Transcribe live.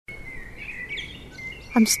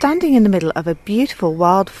I'm standing in the middle of a beautiful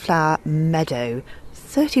wildflower meadow,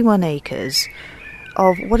 31 acres,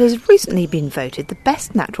 of what has recently been voted the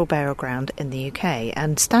best natural burial ground in the UK.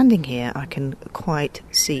 And standing here, I can quite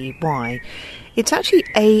see why. It's actually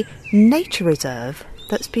a nature reserve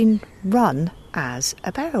that's been run as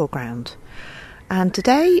a burial ground. And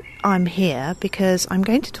today I'm here because I'm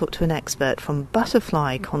going to talk to an expert from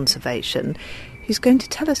butterfly conservation who's going to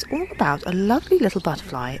tell us all about a lovely little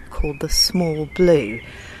butterfly called the small blue.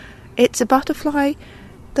 It's a butterfly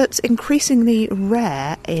that's increasingly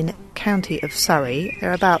rare in county of Surrey. There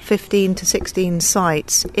are about 15 to 16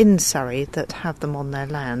 sites in Surrey that have them on their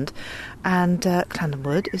land, and Clandon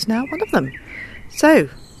Wood is now one of them. So,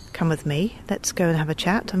 come with me, let's go and have a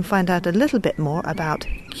chat and find out a little bit more about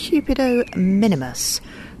Cupido minimus,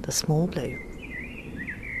 the small blue.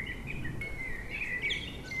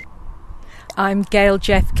 I'm Gail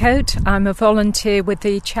Jeffcoate. I'm a volunteer with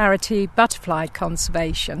the charity Butterfly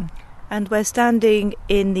Conservation. And we're standing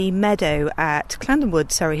in the meadow at Clandon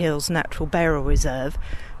Wood, Surrey Hills Natural Burial Reserve,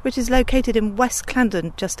 which is located in West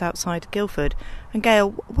Clandon, just outside Guildford. And Gail,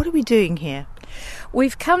 what are we doing here?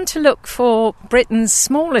 We've come to look for Britain's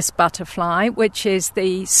smallest butterfly, which is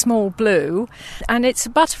the small blue, and it's a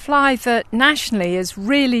butterfly that nationally has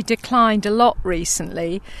really declined a lot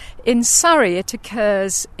recently. In Surrey it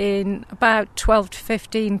occurs in about 12 to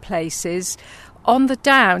 15 places. On the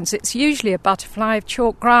Downs, it's usually a butterfly of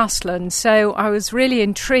chalk grassland, so I was really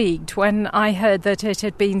intrigued when I heard that it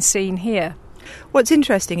had been seen here. What's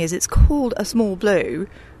interesting is it's called a small blue,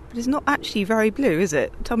 but it's not actually very blue, is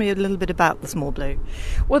it? Tell me a little bit about the small blue.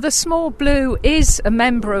 Well, the small blue is a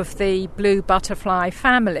member of the blue butterfly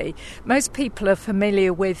family. Most people are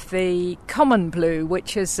familiar with the common blue,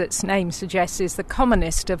 which, as its name suggests, is the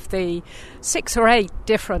commonest of the 6 or 8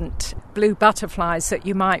 different blue butterflies that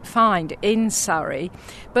you might find in Surrey.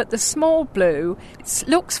 But the small blue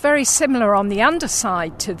looks very similar on the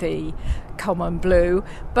underside to the common blue,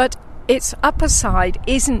 but its upper side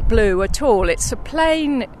isn't blue at all. It's a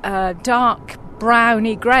plain dark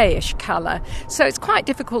browny greyish colour, so it's quite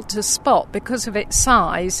difficult to spot because of its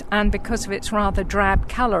size and because of its rather drab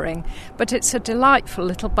colouring. But it's a delightful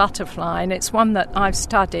little butterfly, and it's one that I've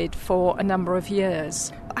studied for a number of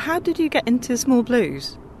years. How did you get into small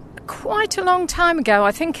blues? Quite a long time ago,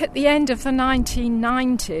 I think at the end of the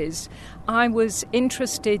 1990s, I was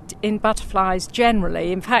interested in butterflies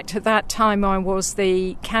generally. In fact, at that time I was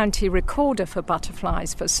the county recorder for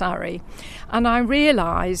butterflies for Surrey, and I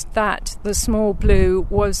realised that the small blue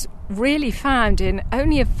was really found in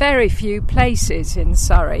only a very few places in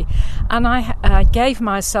Surrey, and I gave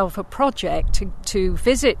myself a project to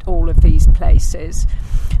visit all of these places,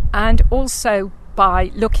 and also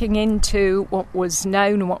by looking into what was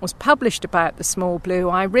known and what was published about the small blue,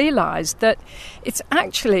 I realised that it's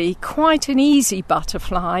actually quite an easy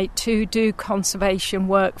butterfly to do conservation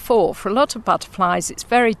work for. For a lot of butterflies, it's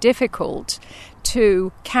very difficult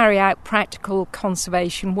to carry out practical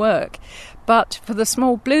conservation work. But for the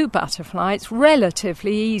small blue butterfly, it's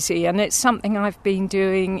relatively easy, and it's something I've been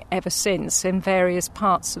doing ever since in various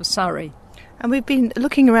parts of Surrey. And we've been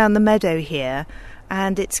looking around the meadow here,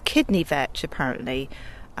 and it's kidney vetch, apparently.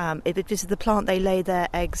 This is the plant they lay their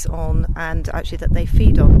eggs on and actually that they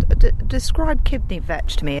feed on. Describe kidney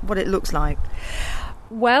vetch to me, what it looks like.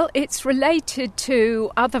 Well, it's related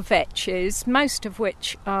to other vetches, most of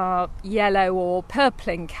which are yellow or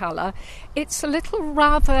purple in colour. It's a little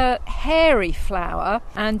rather hairy flower,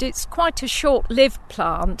 and it's quite a short-lived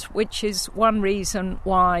plant, which is one reason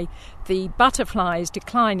why the butterfly is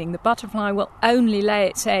declining. The butterfly will only lay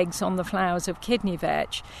its eggs on the flowers of kidney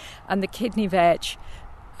vetch, and the kidney vetch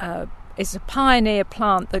is a pioneer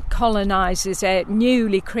plant that colonises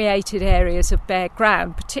newly created areas of bare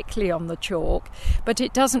ground, particularly on the chalk, but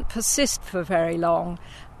it doesn't persist for very long.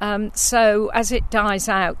 So as it dies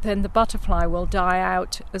out, then the butterfly will die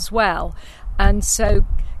out as well. And so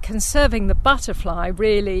conserving the butterfly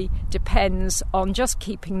really depends on just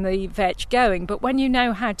keeping the vetch going. But when you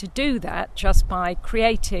know how to do that, just by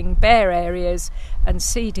creating bare areas and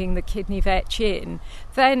seeding the kidney vetch in,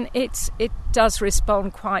 then it does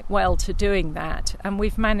respond quite well to doing that. And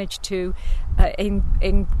we've managed to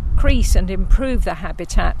increase and improve the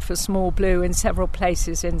habitat for small blue in several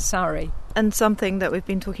places in Surrey. And something that we've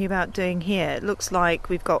been talking about doing here, it looks like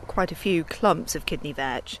we've got quite a few clumps of kidney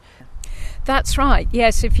vetch. That's right,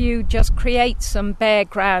 yes. If you just create some bare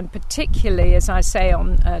ground, particularly, as I say,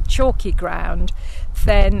 on chalky ground,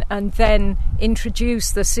 then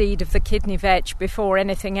introduce the seed of the kidney vetch before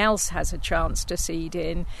anything else has a chance to seed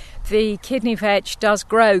in, the kidney vetch does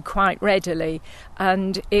grow quite readily,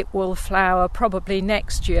 and it will flower probably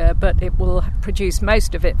next year, but it will produce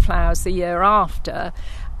most of it flowers the year after.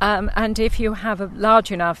 And if you have a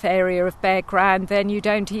large enough area of bare ground, then you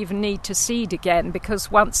don't even need to seed again, because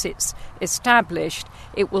once it's established,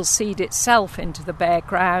 it will seed itself into the bare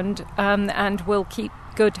ground and will keep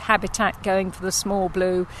good habitat going for the small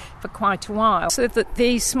blue for quite a while. So that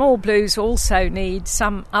the small blues also need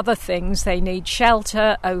some other things. They need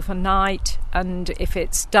shelter overnight, and if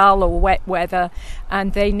it's dull or wet weather,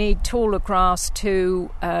 and they need taller grass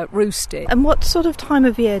to roost in. And what sort of time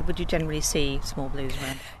of year would you generally see small blues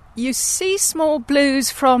around? You see small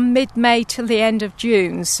blues from mid-May till the end of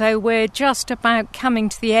June, so we're just about coming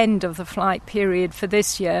to the end of the flight period for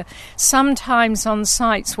this year. Sometimes on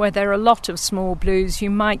sites where there are a lot of small blues, you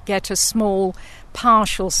might get a small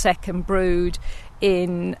partial second brood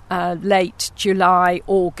in late July,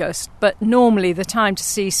 August, but normally the time to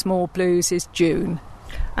see small blues is June.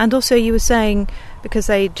 And also you were saying, because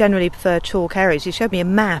they generally prefer chalk areas, you showed me a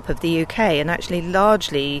map of the UK, and actually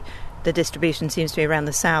largely the distribution seems to be around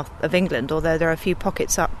the south of England, although there are a few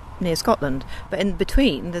pockets up near Scotland. But in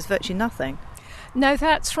between, there's virtually nothing. No,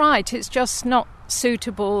 that's right. It's just not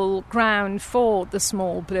suitable ground for the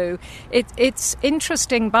small blue. It's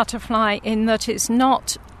interesting butterfly in that it's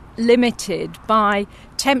not limited by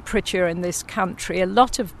temperature in this country. A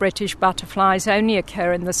lot of British butterflies only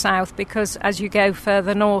occur in the south because as you go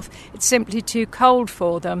further north, it's simply too cold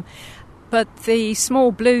for them. But the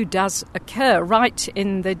small blue does occur right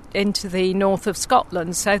into the north of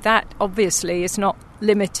Scotland, so that obviously is not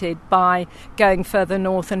limited by going further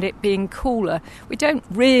north and it being cooler. We don't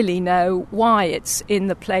really know why it's in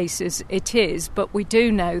the places it is, but we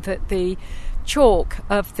do know that the chalk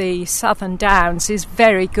of the Southern Downs is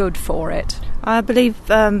very good for it. I believe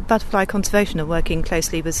Butterfly Conservation are working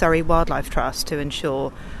closely with Surrey Wildlife Trust to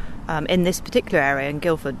ensure in this particular area in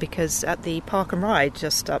Guildford, because at the Park and Ride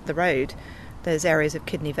just up the road there's areas of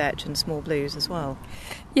kidney vetch and small blues as well.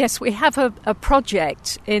 Yes, we have a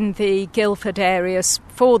project in the Guildford area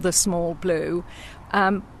for the small blue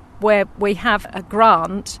where we have a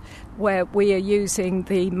grant where we are using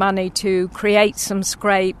the money to create some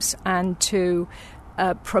scrapes and to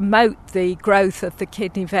promote the growth of the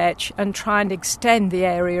kidney vetch and try and extend the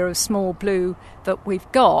area of small blue that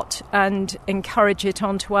we've got and encourage it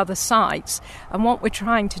onto other sites. And what we're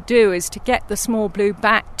trying to do is to get the small blue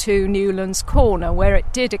back to Newlands Corner, where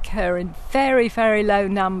it did occur in very, very low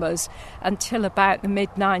numbers until about the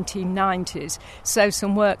mid-1990s. So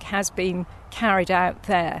some work has been carried out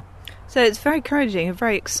there. So it's very encouraging and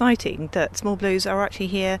very exciting that small blues are actually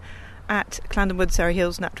here at Clandon Wood Surrey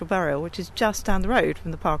Hills Natural Burial, which is just down the road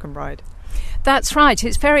from the Park and Ride. That's right.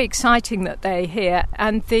 It's very exciting that they're here,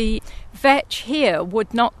 and the vetch here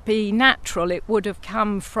would not be natural. It would have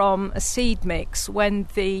come from a seed mix when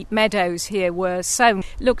the meadows here were sown.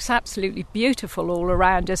 It looks absolutely beautiful all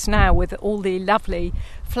around us now with all the lovely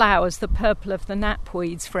flowers, the purple of the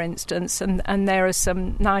knapweeds, for instance, and there are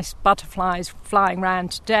some nice butterflies flying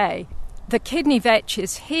around today. The kidney vetch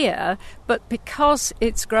is here, but because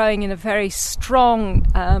it's growing in a very strong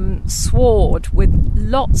sward with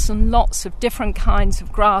lots and lots of different kinds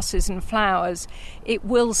of grasses and flowers, it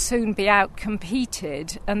will soon be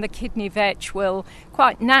outcompeted, and the kidney vetch will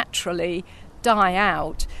quite naturally die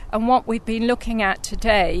out. And what we've been looking at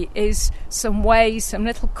today is some ways, some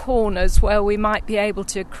little corners where we might be able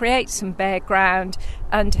to create some bare ground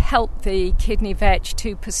and help the kidney vetch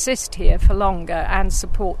to persist here for longer and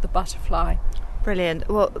support the butterfly. Brilliant.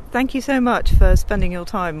 Well, thank you so much for spending your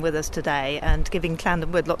time with us today and giving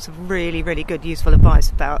Clandon Wood lots of really, really good, useful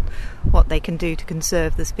advice about what they can do to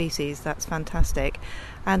conserve the species. That's fantastic.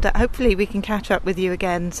 And hopefully we can catch up with you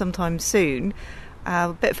again sometime soon,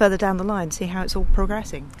 a bit further down the line, see how it's all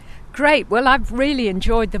progressing. Great. Well, I've really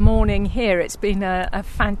enjoyed the morning here. It's been a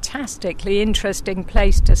fantastically interesting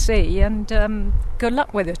place to see, and good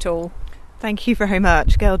luck with it all. Thank you very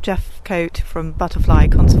much. Gail Jeffcoate from Butterfly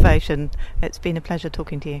Conservation. It's been a pleasure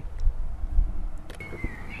talking to you.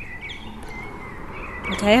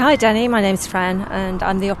 Okay, hi Dani, my name's Fran and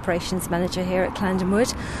I'm the operations manager here at Clandon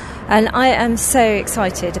Wood. And I am so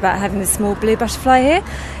excited about having the small blue butterfly here.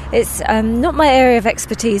 It's not my area of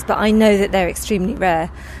expertise, but I know that they're extremely rare.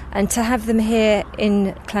 And to have them here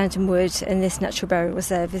in Clandon Wood in this natural burial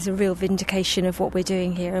reserve is a real vindication of what we're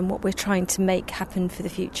doing here and what we're trying to make happen for the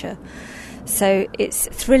future. So it's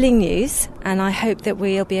thrilling news, and I hope that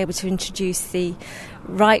we'll be able to introduce the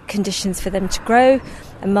right conditions for them to grow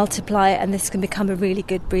and multiply, and this can become a really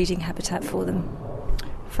good breeding habitat for them.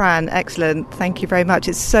 Fran, excellent. Thank you very much.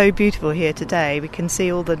 It's so beautiful here today. We can see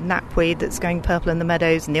all the knapweed that's going purple in the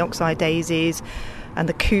meadows and the oxeye daisies and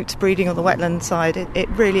the coots breeding on the wetland side. It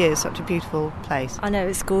really is such a beautiful place. I know,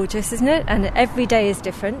 it's gorgeous, isn't it? And every day is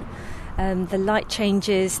different. The light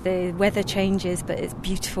changes, the weather changes, but it's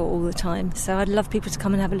beautiful all the time. So I'd love people to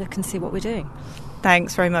come and have a look and see what we're doing.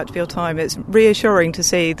 Thanks very much for your time. It's reassuring to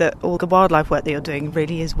see that all the wildlife work that you're doing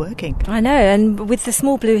really is working. I know, and with the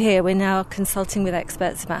small blue here, we're now consulting with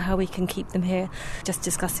experts about how we can keep them here, just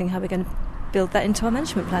discussing how we're going to build that into our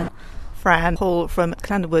management plan. Fran Hall from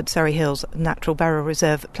Clandon Wood, Surrey Hills Natural Burial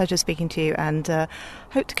Reserve. Pleasure speaking to you, and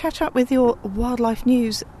hope to catch up with your wildlife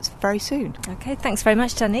news very soon. Okay, thanks very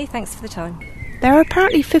much, Dani. Thanks for the time. There are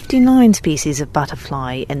apparently 59 species of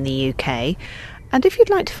butterfly in the UK, and if you'd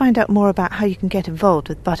like to find out more about how you can get involved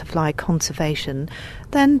with butterfly conservation,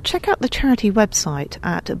 then check out the charity website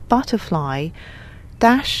at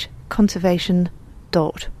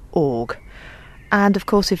butterfly-conservation.org. And of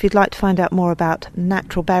course, if you'd like to find out more about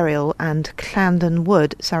natural burial and Clandon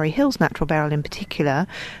Wood, Surrey Hills Natural Burial in particular,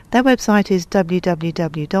 their website is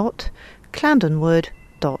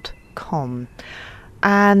www.clandonwood.com.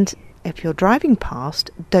 And if you're driving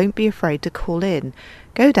past, don't be afraid to call in.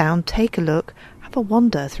 Go down, take a look, have a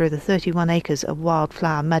wander through the 31 acres of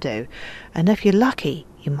wildflower meadow, and if you're lucky,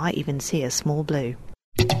 you might even see a small blue.